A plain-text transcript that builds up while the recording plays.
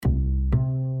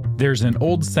There's an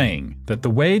old saying that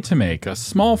the way to make a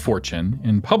small fortune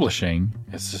in publishing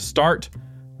is to start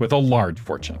with a large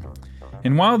fortune.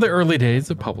 And while the early days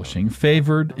of publishing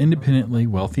favored independently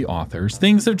wealthy authors,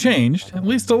 things have changed, at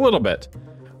least a little bit,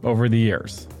 over the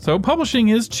years. So publishing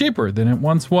is cheaper than it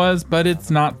once was, but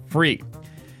it's not free.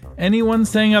 Anyone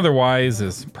saying otherwise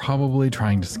is probably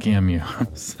trying to scam you,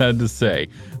 sad to say.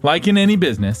 Like in any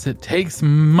business, it takes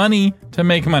money to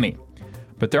make money.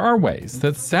 But there are ways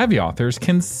that savvy authors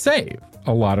can save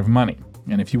a lot of money.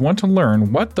 And if you want to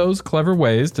learn what those clever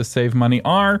ways to save money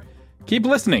are, keep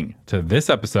listening to this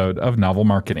episode of Novel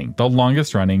Marketing, the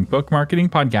longest running book marketing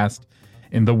podcast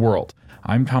in the world.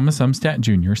 I'm Thomas Umstattd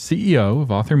Jr., CEO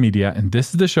of Author Media, and this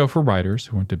is the show for writers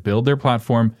who want to build their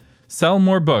platform, sell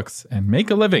more books, and make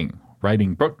a living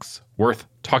writing books worth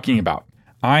talking about.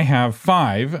 I have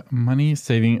 5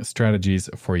 money-saving strategies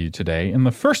for you today, and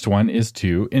the first one is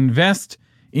to invest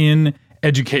in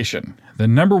education. The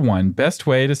number one best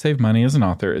way to save money as an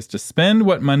author is to spend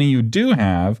what money you do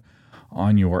have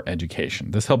on your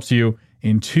education. This helps you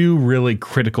in 2 really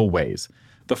critical ways.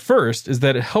 The first is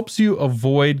that it helps you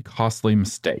avoid costly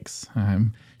mistakes.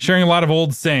 I'm sharing a lot of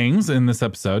old sayings in this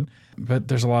episode, but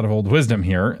there's a lot of old wisdom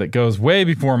here that goes way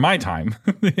before my time.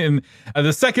 And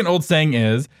the second old saying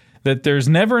is that there's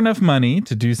never enough money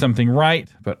to do something right,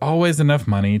 but always enough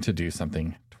money to do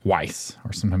something twice.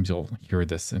 Or sometimes you'll hear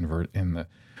this in the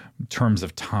terms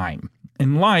of time.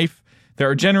 In life, there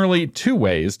are generally 2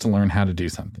 ways to learn how to do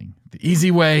something: the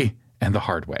easy way and the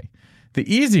hard way. The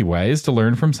easy way is to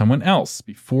learn from someone else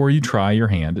before you try your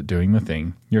hand at doing the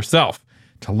thing yourself,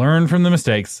 to learn from the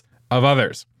mistakes of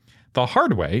others. The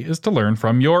hard way is to learn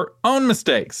from your own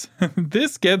mistakes.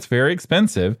 This gets very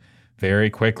expensive very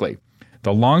quickly.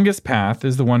 The longest path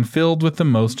is the one filled with the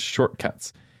most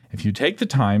shortcuts. If you take the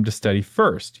time to study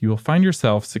first, you will find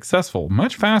yourself successful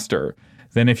much faster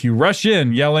than if you rush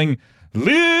in yelling,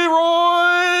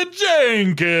 "Leroy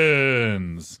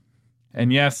Jenkins!"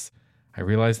 And yes, I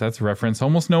realize that's a reference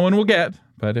almost no one will get,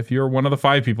 but if you're one of the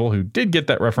 5 people who did get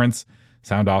that reference,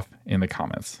 sound off in the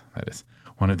comments. That is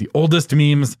one of the oldest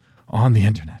memes on the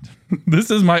internet.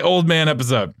 This is my old man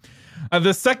episode.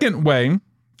 The second way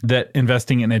that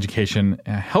investing in education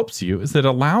helps you is that it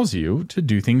allows you to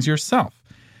do things yourself.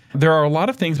 There are a lot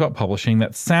of things about publishing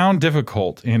that sound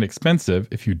difficult and expensive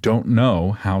if you don't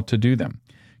know how to do them.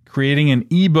 Creating an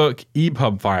ebook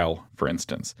EPUB file, for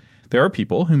instance. There are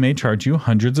people who may charge you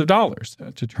hundreds of dollars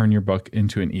to turn your book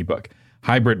into an ebook.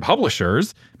 Hybrid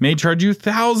publishers may charge you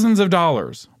thousands of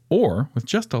dollars. Or, with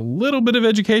just a little bit of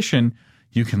education,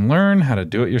 you can learn how to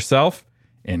do it yourself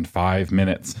in 5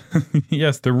 minutes.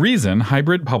 Yes, the reason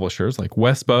hybrid publishers like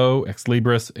Westbow,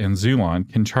 Exlibris, and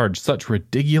Xulon can charge such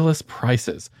ridiculous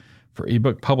prices for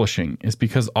ebook publishing is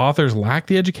because authors lack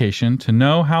the education to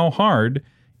know how hard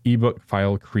ebook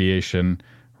file creation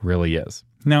really is.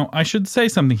 Now, I should say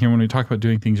something here when we talk about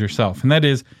doing things yourself, and that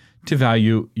is to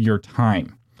value your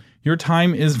time. Your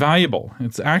time is valuable.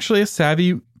 It's actually a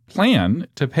savvy plan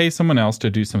to pay someone else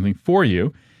to do something for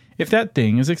you if that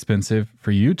thing is expensive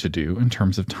for you to do in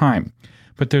terms of time.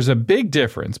 But there's a big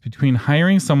difference between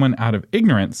hiring someone out of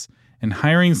ignorance and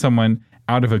hiring someone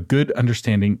out of a good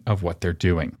understanding of what they're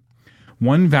doing.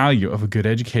 One value of a good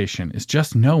education is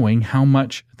just knowing how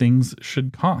much things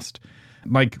should cost.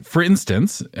 Like, for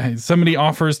instance, somebody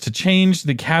offers to change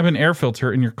the cabin air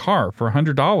filter in your car for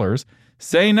 $100.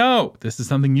 Say no. This is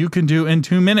something you can do in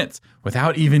 2 minutes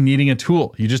without even needing a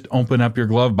tool. You just open up your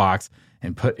glove box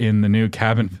and put in the new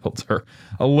cabin filter.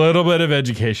 A little bit of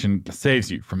education saves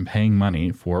you from paying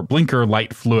money for blinker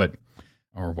light fluid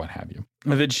or what have you.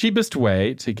 The cheapest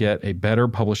way to get a better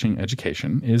publishing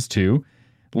education is to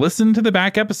listen to the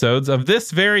back episodes of this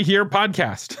very here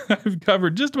podcast. I've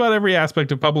covered just about every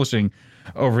aspect of publishing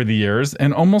over the years,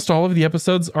 and almost all of the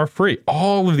episodes are free.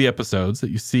 All of the episodes that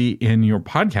you see in your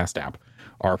podcast app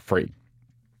are free.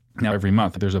 Now, every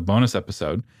month, there's a bonus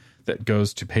episode that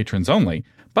goes to patrons only,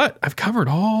 but I've covered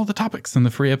all the topics in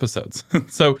the free episodes.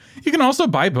 So you can also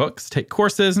buy books, take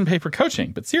courses, and pay for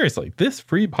coaching. But seriously, this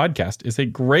free podcast is a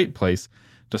great place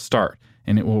to start,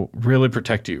 and it will really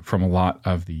protect you from a lot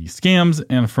of the scams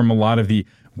and from a lot of the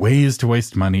ways to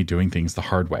waste money doing things the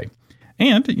hard way.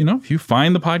 And, if you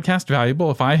find the podcast valuable,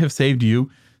 if I have saved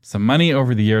you some money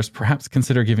over the years, perhaps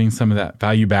consider giving some of that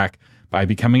value back by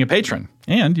becoming a patron.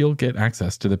 And you'll get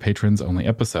access to the patrons-only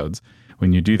episodes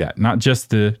when you do that. Not just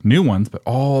the new ones, but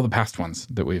all the past ones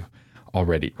that we've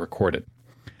already recorded.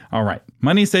 All right,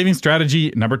 money-saving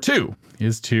strategy number 2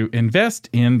 is to invest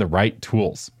in the right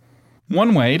tools.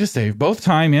 One way to save both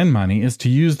time and money is to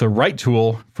use the right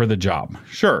tool for the job.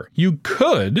 Sure, you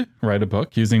could write a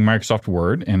book using Microsoft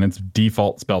Word and its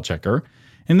default spell checker,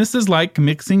 And this is like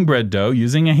mixing bread dough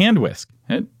using a hand whisk.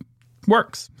 It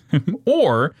works.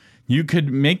 Or you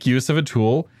could make use of a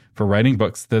tool for writing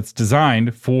books that's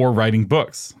designed for writing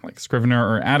books, like Scrivener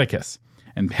or Atticus,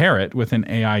 and pair it with an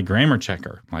AI grammar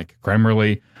checker, like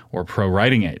Grammarly or Pro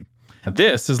Writing Aid.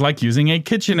 This is like using a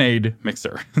KitchenAid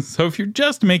mixer. So if you're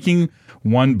just making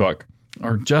one book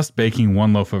or just baking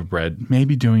one loaf of bread,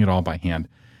 maybe doing it all by hand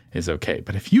is okay.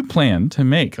 But if you plan to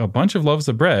make a bunch of loaves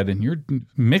of bread and you're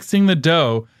mixing the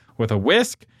dough with a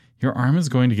whisk, your arm is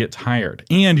going to get tired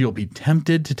and you'll be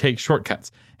tempted to take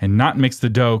shortcuts and not mix the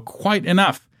dough quite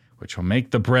enough, which will make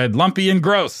the bread lumpy and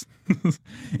gross.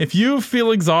 If you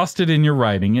feel exhausted in your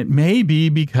writing, it may be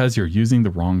because you're using the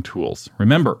wrong tools.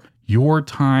 Remember, your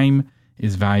time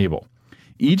is valuable.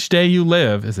 Each day you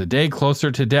live is a day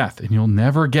closer to death, and you'll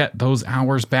never get those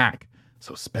hours back.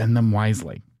 So spend them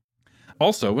wisely.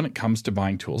 Also, when it comes to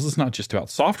buying tools, it's not just about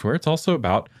software, it's also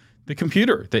about the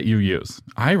computer that you use.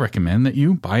 I recommend that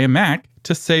you buy a Mac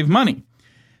to save money.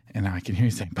 And I can hear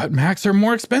you saying, but Macs are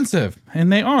more expensive.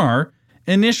 And they are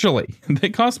initially. They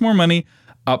cost more money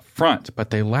up front, but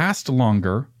they last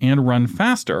longer and run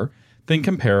faster than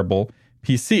comparable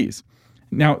PCs.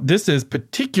 Now, this is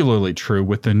particularly true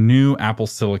with the new Apple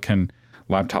Silicon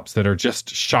laptops that are just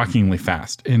shockingly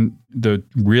fast. And the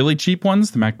really cheap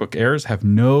ones, the MacBook Airs, have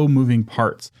no moving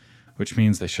parts, which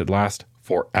means they should last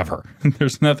forever.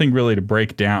 There's nothing really to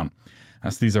break down.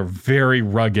 So these are very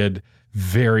rugged,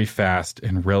 very fast,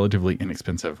 and relatively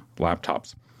inexpensive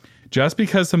laptops. Just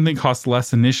because something costs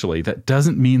less initially, that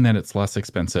doesn't mean that it's less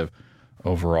expensive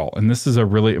overall. And this is a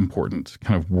really important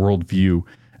kind of worldview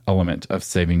element of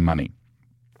saving money.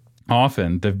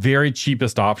 Often, the very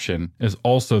cheapest option is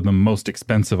also the most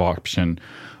expensive option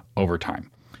over time.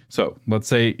 So let's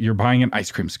say you're buying an ice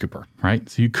cream scooper, right?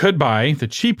 So you could buy the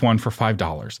cheap one for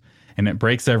 $5 and it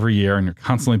breaks every year and you're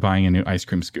constantly buying a new ice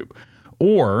cream scoop.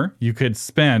 Or you could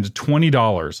spend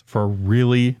 $20 for a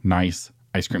really nice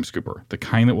ice cream scooper, the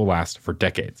kind that will last for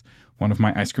decades. One of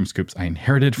my ice cream scoops I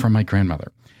inherited from my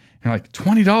grandmother. And you're like,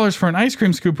 $20 for an ice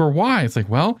cream scooper? Why? It's like,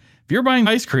 well, if you're buying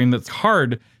ice cream that's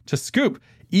hard to scoop,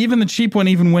 even the cheap one,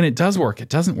 even when it does work, it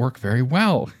doesn't work very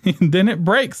well. And then it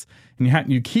breaks.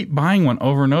 And you keep buying one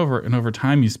over and over. And over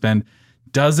time, you spend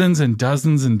dozens and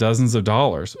dozens and dozens of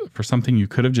dollars for something you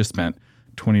could have just spent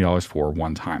 $20 for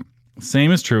one time. Same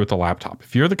is true with the laptop.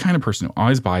 If you're the kind of person who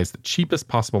always buys the cheapest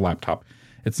possible laptop,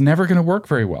 it's never going to work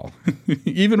very well.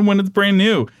 Even when it's brand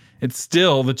new, it's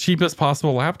still the cheapest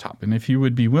possible laptop. And if you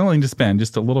would be willing to spend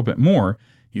just a little bit more,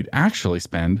 you'd actually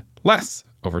spend less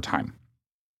over time.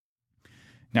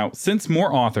 Now, since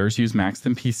more authors use Macs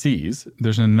than PCs,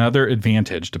 there's another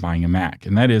advantage to buying a Mac,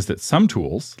 and that is that some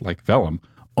tools, like Vellum,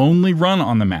 only run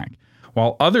on the Mac,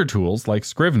 while other tools, like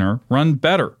Scrivener, run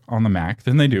better on the Mac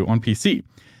than they do on PC.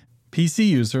 PC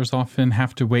users often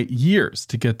have to wait years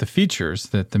to get the features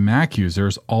that the Mac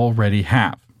users already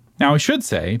have. Now, I should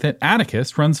say that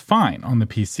Atticus runs fine on the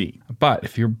PC, but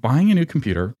if you're buying a new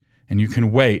computer and you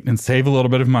can wait and save a little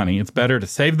bit of money, it's better to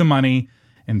save the money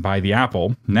and buy the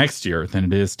Apple next year than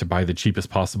it is to buy the cheapest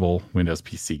possible Windows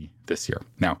PC this year.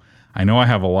 Now, I know I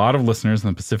have a lot of listeners in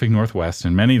the Pacific Northwest,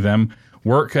 and many of them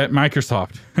work at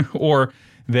Microsoft, or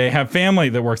they have family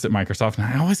that works at Microsoft, and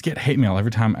I always get hate mail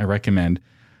every time I recommend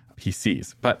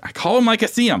PCs, but I call them like I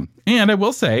see them. And I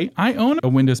will say, I own a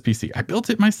Windows PC. I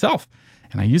built it myself,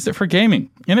 and I use it for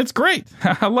gaming, and it's great.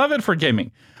 I love it for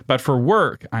gaming, but for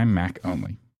work, I'm Mac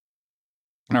only.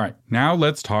 All right, now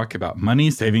let's talk about money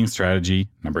saving strategy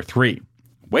number 3.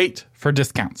 Wait for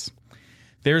discounts.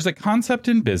 There's a concept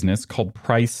in business called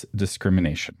price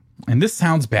discrimination. And this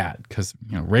sounds bad because,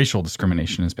 racial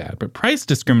discrimination is bad, but price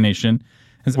discrimination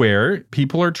is where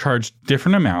people are charged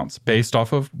different amounts based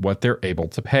off of what they're able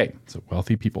to pay. So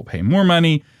wealthy people pay more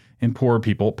money and poor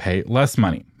people pay less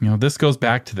money. This goes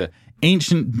back to the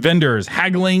ancient vendors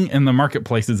haggling in the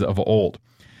marketplaces of old.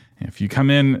 If you come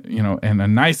in, in a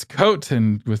nice coat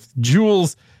and with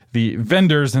jewels, the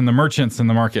vendors and the merchants in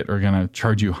the market are going to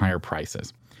charge you higher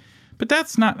prices. But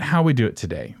that's not how we do it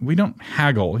today. We don't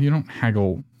haggle. You don't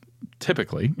haggle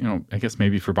typically. I guess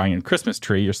maybe for buying a Christmas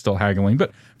tree, you're still haggling.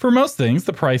 But for most things,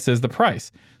 the price is the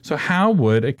price. So how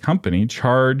would a company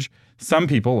charge some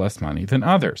people less money than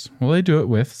others? Well, they do it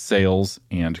with sales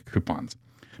and coupons,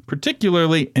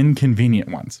 particularly inconvenient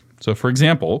ones. So for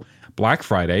example, Black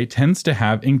Friday tends to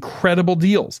have incredible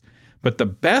deals, but the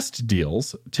best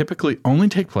deals typically only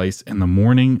take place in the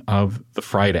morning of the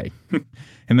Friday.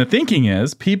 And the thinking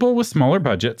is people with smaller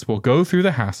budgets will go through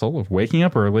the hassle of waking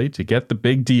up early to get the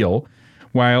big deal,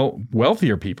 while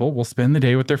wealthier people will spend the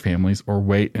day with their families or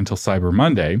wait until Cyber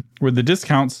Monday, where the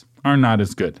discounts are not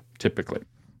as good, typically.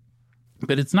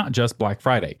 But it's not just Black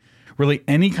Friday. Really,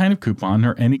 any kind of coupon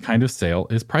or any kind of sale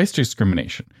is price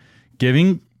discrimination,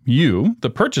 giving you, the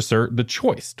purchaser, the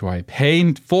choice. Do I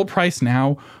pay full price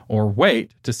now or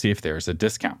wait to see if there's a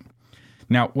discount?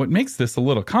 Now, what makes this a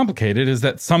little complicated is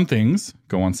that some things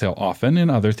go on sale often and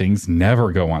other things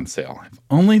never go on sale. If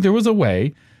only there was a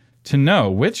way to know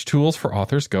which tools for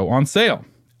authors go on sale.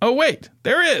 Oh, wait,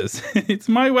 there is. It's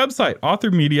my website,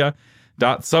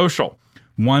 authormedia.social.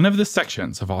 One of the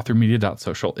sections of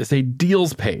authormedia.social is a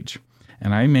deals page,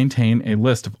 and I maintain a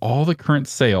list of all the current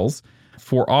sales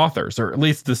for authors, or at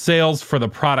least the sales for the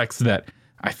products that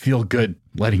I feel good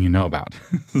letting you know about.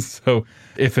 So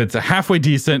if it's a halfway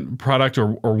decent product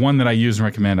or one that I use and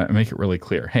recommend, I make it really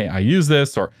clear. Hey, I use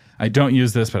this or I don't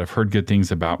use this, but I've heard good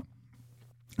things about.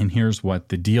 And here's what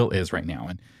the deal is right now.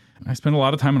 And I spend a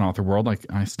lot of time in Author World.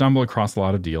 I stumble across a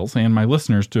lot of deals, and my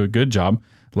listeners do a good job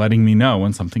letting me know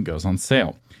when something goes on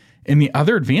sale. And the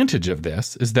other advantage of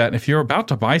this is that if you're about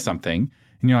to buy something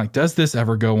and you're like, does this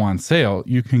ever go on sale?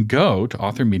 You can go to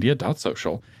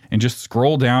authormedia.social and just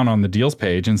scroll down on the deals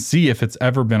page and see if it's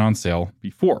ever been on sale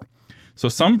before. So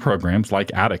some programs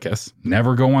like Atticus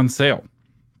never go on sale,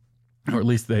 or at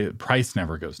least the price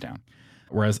never goes down.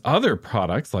 Whereas other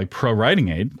products like Pro Writing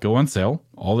Aid go on sale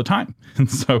all the time.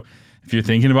 And so if you're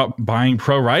thinking about buying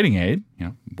Pro Writing Aid,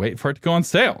 wait for it to go on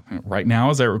sale. Right now,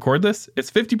 as I record this,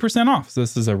 it's 50% off. So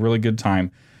this is a really good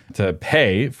time to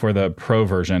pay for the Pro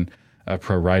version of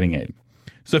Pro Writing Aid.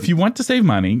 So if you want to save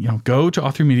money, go to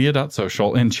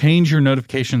authormedia.social and change your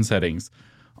notification settings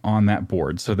on that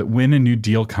board so that when a new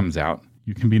deal comes out,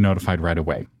 you can be notified right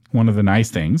away. One of the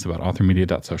nice things about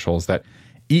authormedia.social is that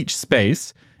each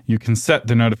space, you can set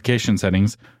the notification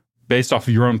settings based off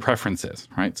of your own preferences,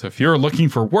 right? So if you're looking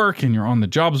for work and you're on the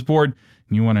jobs board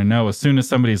and you want to know as soon as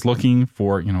somebody's looking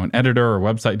for, an editor or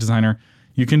website designer,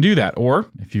 you can do that. Or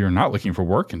if you're not looking for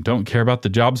work and don't care about the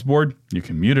jobs board, you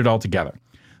can mute it altogether.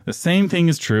 The same thing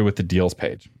is true with the deals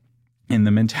page. And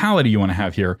the mentality you want to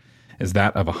have here is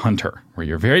that of a hunter, where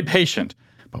you're very patient,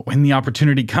 but when the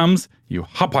opportunity comes, you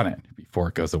hop on it before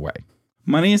it goes away.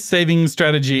 Money saving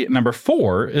strategy number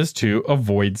 4 is to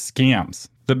avoid scams.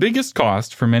 The biggest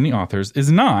cost for many authors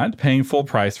is not paying full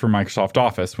price for Microsoft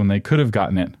Office when they could have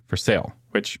gotten it for sale,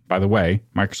 which, by the way,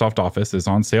 Microsoft Office is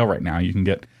on sale right now. You can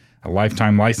get a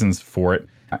lifetime license for it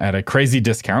at a crazy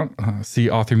discount. See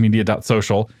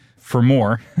authormedia.social for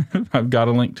more. I've got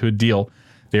a link to a deal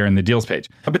there in the deals page.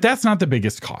 But that's not the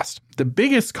biggest cost. The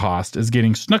biggest cost is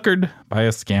getting snookered by a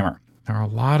scammer. There are a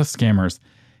lot of scammers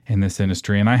in this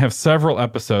industry, and I have several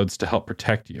episodes to help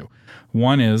protect you.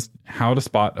 One is how to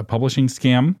spot a publishing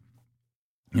scam.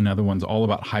 Another one's all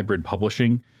about hybrid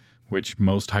publishing, which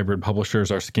most hybrid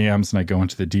publishers are scams, and I go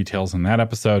into the details in that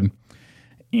episode.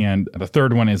 And the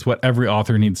third one is what every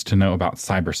author needs to know about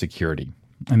cybersecurity.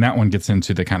 And that one gets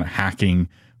into the kind of hacking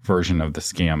version of the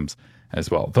scams as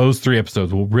well. Those 3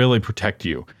 episodes will really protect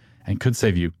you and could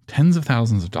save you tens of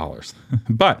thousands of dollars.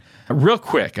 But real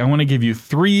quick, I want to give you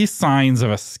 3 signs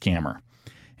of a scammer.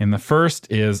 And the first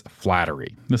is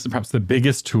flattery. This is perhaps the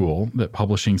biggest tool that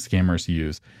publishing scammers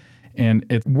use. And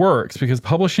it works because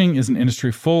publishing is an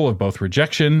industry full of both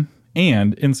rejection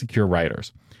and insecure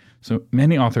writers. So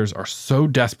many authors are so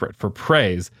desperate for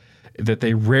praise that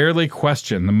they rarely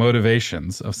question the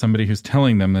motivations of somebody who's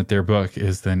telling them that their book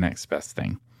is the next best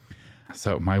thing.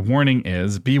 So my warning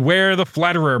is, beware the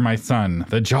flatterer, my son,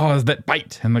 the jaws that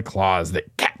bite and the claws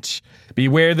that catch.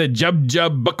 Beware the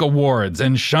Jub Book Awards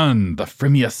and shun the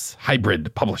freemius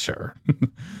hybrid publisher.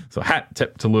 So hat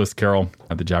tip to Lewis Carroll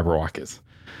at the Jabberwock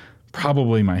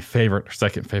probably my favorite or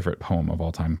second favorite poem of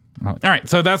all time. All right,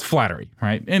 so that's flattery,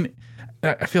 right? And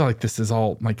I feel like this is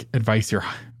all like advice your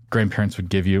grandparents would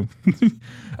give you.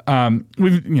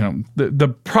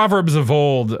 The proverbs of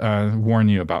old warn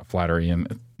you about flattery,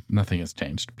 and nothing has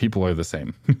changed. People are the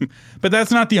same. But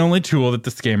that's not the only tool that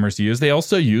the scammers use. They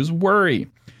also use worry.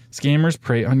 Scammers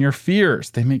prey on your fears.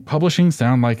 They make publishing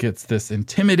sound like it's this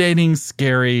intimidating,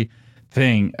 scary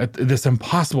thing, this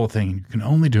impossible thing. You can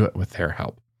only do it with their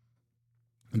help.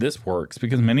 This works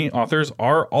because many authors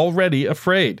are already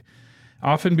afraid,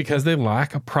 often because they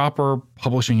lack a proper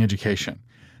publishing education.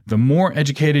 The more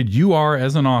educated you are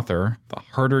as an author, the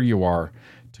harder you are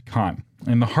to con,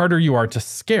 and the harder you are to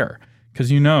scare,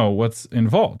 because you know what's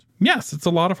involved. Yes, it's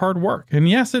a lot of hard work. And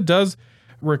yes, it does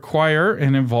require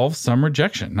and involve some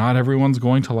rejection. Not everyone's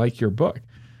going to like your book.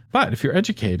 But if you're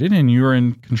educated and you're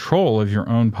in control of your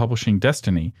own publishing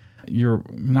destiny, you're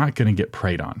not going to get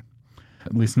preyed on,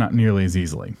 at least not nearly as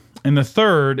easily. And the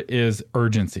third is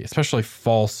urgency, especially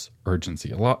false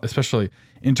urgency, especially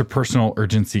interpersonal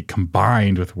urgency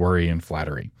combined with worry and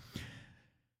flattery.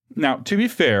 Now, to be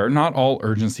fair, not all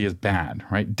urgency is bad,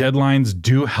 right? Deadlines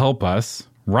do help us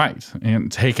write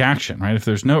and take action, right? If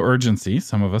there's no urgency,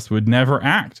 some of us would never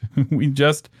act. We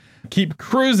just keep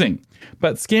cruising.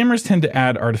 But scammers tend to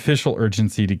add artificial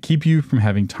urgency to keep you from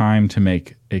having time to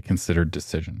make a considered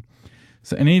decision.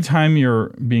 So anytime you're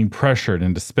being pressured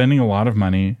into spending a lot of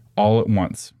money all at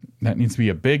once, that needs to be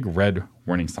a big red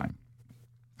warning sign.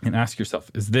 And ask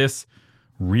yourself, is this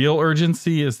real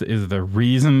urgency? Is the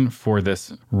reason for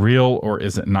this real, or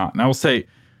is it not? And I will say,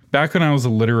 back when I was a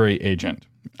literary agent,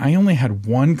 I only had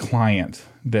one client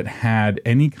that had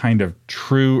any kind of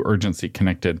true urgency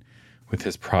connected with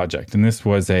his project. And this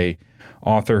was a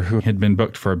author who had been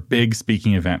booked for a big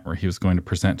speaking event where he was going to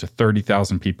present to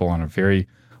 30,000 people on a very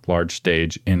large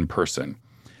stage in person.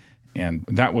 And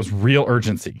that was real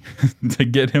urgency to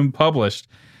get him published,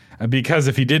 because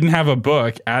if he didn't have a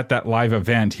book at that live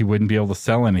event, he wouldn't be able to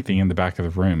sell anything in the back of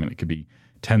the room, and it could be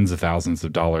tens of thousands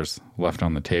of dollars left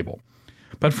on the table.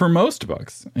 But for most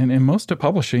books and in most of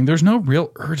publishing, there's no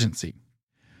real urgency.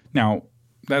 Now,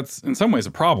 that's in some ways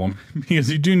a problem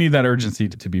because you do need that urgency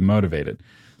to be motivated.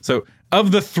 So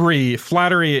of the three,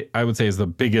 flattery, I would say, is the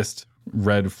biggest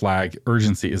red flag.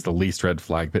 Urgency is the least red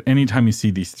flag. But anytime you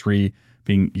see these three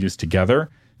being used together,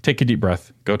 take a deep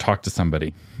breath, go talk to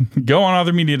somebody. Go on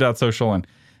othermedia.social and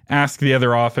ask the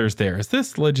other authors there, is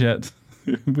this legit?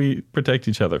 We protect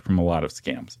each other from a lot of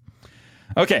scams.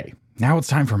 Okay, now it's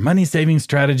time for money saving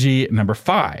strategy number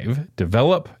 5,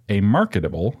 develop a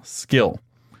marketable skill.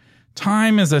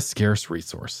 Time is a scarce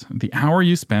resource. The hour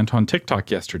you spent on TikTok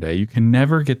yesterday, you can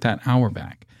never get that hour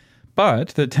back. But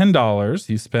the $10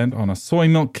 you spent on a soy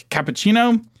milk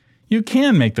cappuccino, you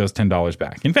can make those $10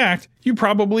 back. In fact, you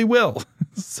probably will.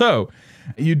 So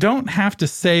you don't have to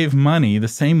save money the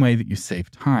same way that you save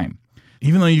time,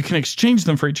 even though you can exchange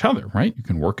them for each other, right? You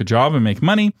can work a job and make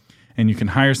money, and you can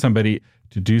hire somebody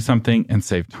to do something and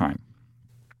save time.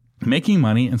 Making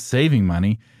money and saving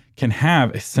money can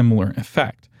have a similar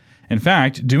effect. In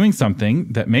fact, doing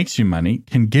something that makes you money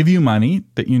can give you money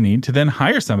that you need to then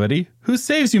hire somebody who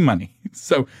saves you money.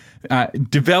 So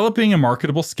developing a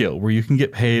marketable skill where you can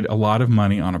get paid a lot of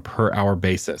money on a per hour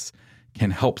basis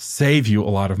can help save you a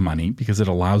lot of money because it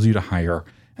allows you to hire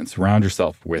and surround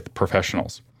yourself with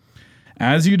professionals.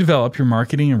 As you develop your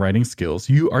marketing and writing skills,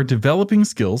 you are developing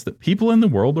skills that people in the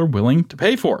world are willing to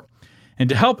pay for. And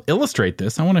to help illustrate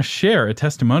this, I want to share a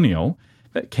testimonial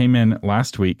that came in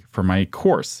last week for my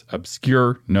course,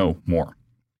 Obscure No More.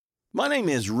 My name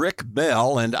is Rick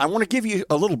Bell, and I want to give you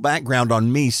a little background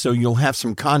on me so you'll have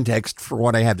some context for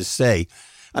what I have to say.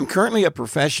 I'm currently a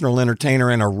professional entertainer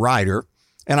and a writer,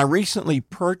 and I recently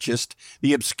purchased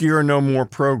the Obscure No More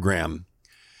program.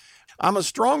 I'm a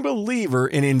strong believer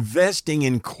in investing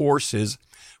in courses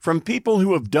from people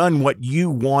who have done what you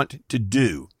want to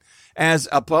do. As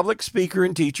a public speaker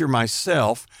and teacher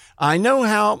myself, I know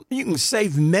how you can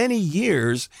save many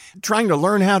years trying to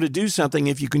learn how to do something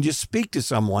if you can just speak to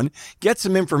someone, get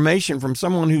some information from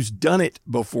someone who's done it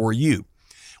before you.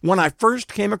 When I first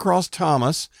came across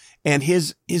Thomas and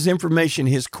his information,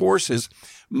 his courses,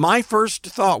 my first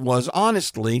thought was,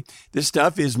 honestly, this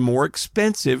stuff is more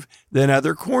expensive than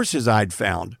other courses I'd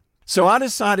found. So I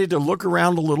decided to look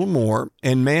around a little more,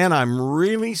 and man, I'm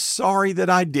really sorry that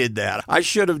I did that. I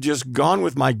should have just gone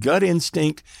with my gut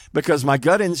instinct, because my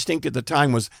gut instinct at the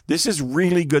time was, this is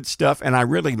really good stuff, and I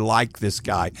really like this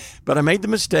guy. But I made the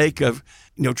mistake of,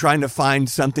 trying to find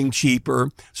something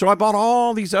cheaper. So I bought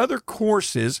all these other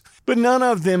courses, but none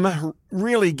of them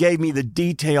really gave me the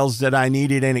details that I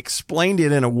needed and explained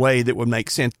it in a way that would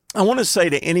make sense. I want to say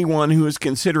to anyone who is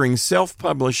considering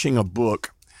self-publishing a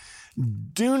book,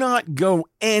 do not go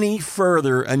any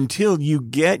further until you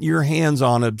get your hands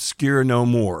on Obscure No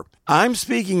More. I'm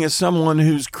speaking as someone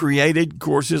who's created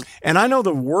courses, and I know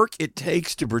the work it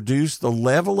takes to produce the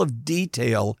level of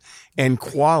detail and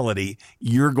quality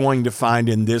you're going to find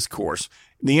in this course.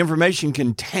 The information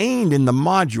contained in the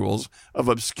modules of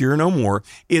Obscure No More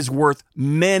is worth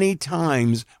many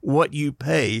times what you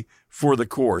pay for the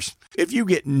course. If you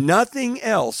get nothing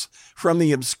else from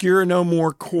the Obscure No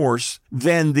More course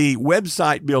than the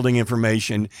website building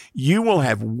information, you will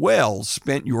have well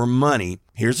spent your money.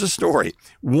 Here's a story.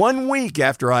 1 week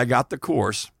after I got the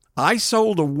course, I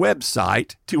sold a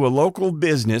website to a local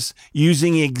business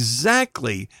using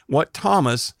exactly what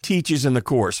Thomas teaches in the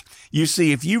course. You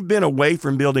see, if you've been away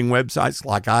from building websites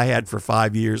like I had for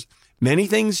 5 years, many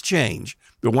things change.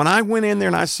 But when I went in there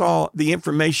and I saw the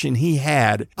information he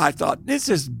had, I thought, this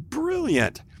is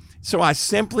brilliant. So I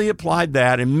simply applied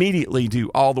that immediately to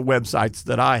all the websites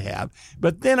that I have.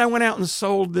 But then I went out and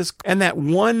sold this, and that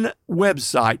one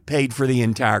website paid for the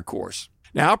entire course.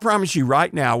 Now, I promise you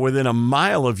right now, within a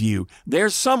mile of you,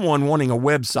 there's someone wanting a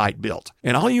website built.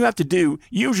 And all you have to do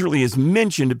usually is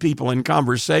mention to people in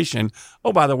conversation,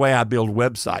 oh, by the way, I build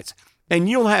websites. And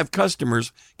you'll have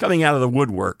customers coming out of the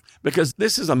woodwork because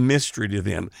this is a mystery to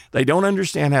them. They don't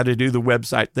understand how to do the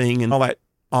website thing and all that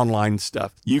online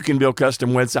stuff. You can build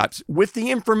custom websites with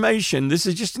the information. This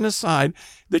is just an aside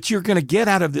that you're going to get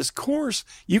out of this course.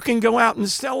 You can go out and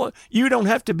sell it. You don't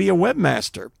have to be a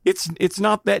webmaster. It's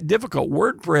not that difficult.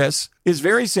 WordPress is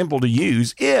very simple to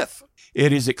use if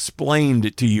it is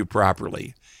explained to you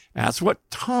properly. That's what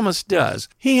Thomas does.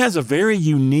 He has a very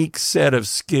unique set of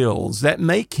skills that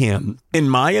make him, in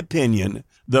my opinion,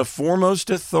 the foremost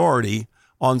authority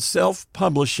on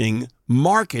self-publishing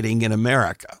marketing in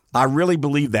America. I really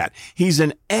believe that. He's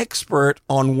an expert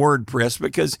on WordPress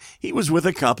because he was with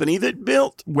a company that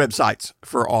built websites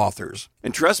for authors.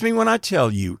 And trust me when I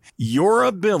tell you, your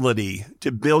ability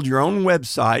to build your own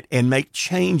website and make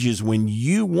changes when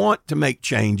you want to make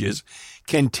changes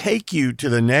can take you to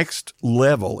the next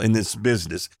level in this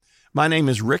business. My name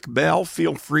is Rick Bell.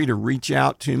 Feel free to reach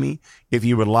out to me if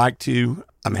you would like to.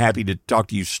 I'm happy to talk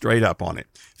to you straight up on it.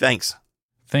 Thanks.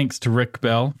 Thanks to Rick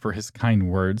Bell for his kind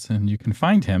words. And you can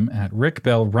find him at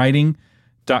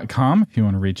rickbellwriting.com if you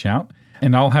want to reach out.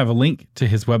 And I'll have a link to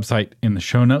his website in the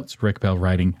show notes,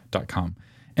 rickbellwriting.com.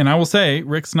 And I will say,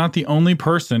 Rick's not the only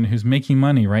person who's making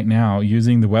money right now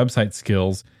using the website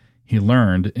skills he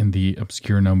learned in the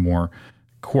Obscure No More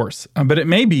course. But it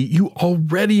may be you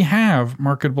already have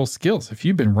marketable skills. If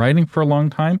you've been writing for a long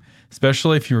time,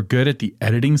 especially if you're good at the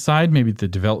editing side, maybe the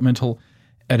developmental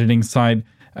editing side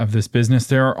of this business,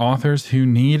 there are authors who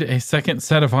need a second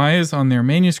set of eyes on their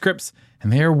manuscripts,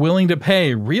 and they are willing to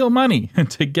pay real money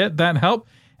to get that help,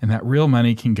 and that real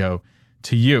money can go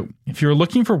to you. If you're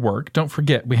looking for work, don't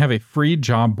forget we have a free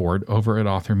job board over at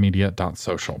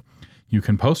authormedia.social. You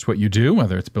can post what you do,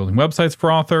 whether it's building websites for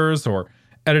authors or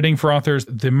editing for authors.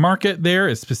 The market there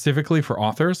is specifically for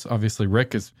authors. Obviously,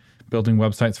 Rick is building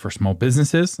websites for small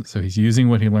businesses, so he's using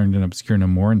what he learned in Obscure No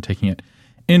More and taking it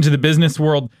into the business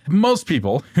world. Most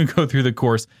people who go through the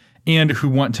course and who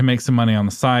want to make some money on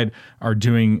the side are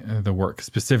doing the work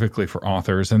specifically for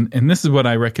authors. And this is what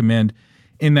I recommend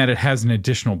in that it has an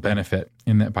additional benefit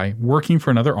in that by working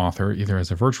for another author, either as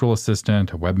a virtual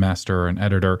assistant, a webmaster, an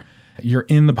editor, you're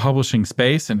in the publishing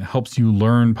space and it helps you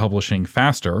learn publishing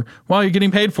faster while you're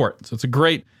getting paid for it. So it's a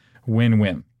great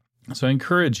win-win. So I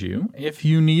encourage you, if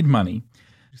you need money,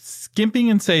 skimping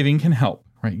and saving can help,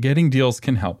 right? Getting deals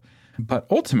can help. But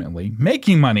ultimately,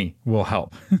 making money will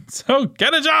help. So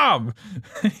get a job.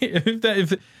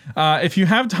 If you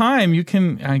have time, you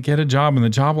can get a job, and the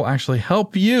job will actually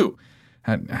help you.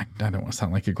 I don't want to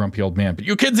sound like a grumpy old man, but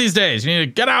you kids these days, you need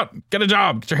to get out, get a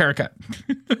job, get your hair cut.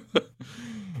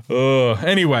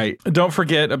 Anyway, don't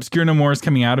forget, Obscure No More is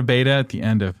coming out of beta at the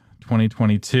end of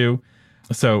 2022.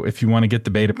 So if you want to get the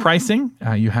beta pricing,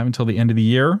 you have until the end of the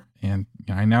year. And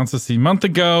I announced this a month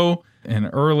ago. In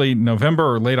early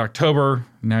November or late October.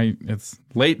 Now it's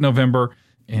late November,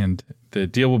 and the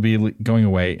deal will be going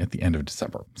away at the end of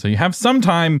December. So you have some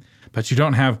time, but you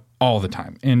don't have all the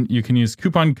time. And you can use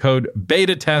coupon code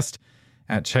BETATEST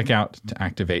at checkout to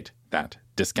activate that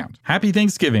discount. Happy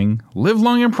Thanksgiving, live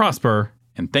long and prosper,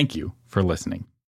 and thank you for listening.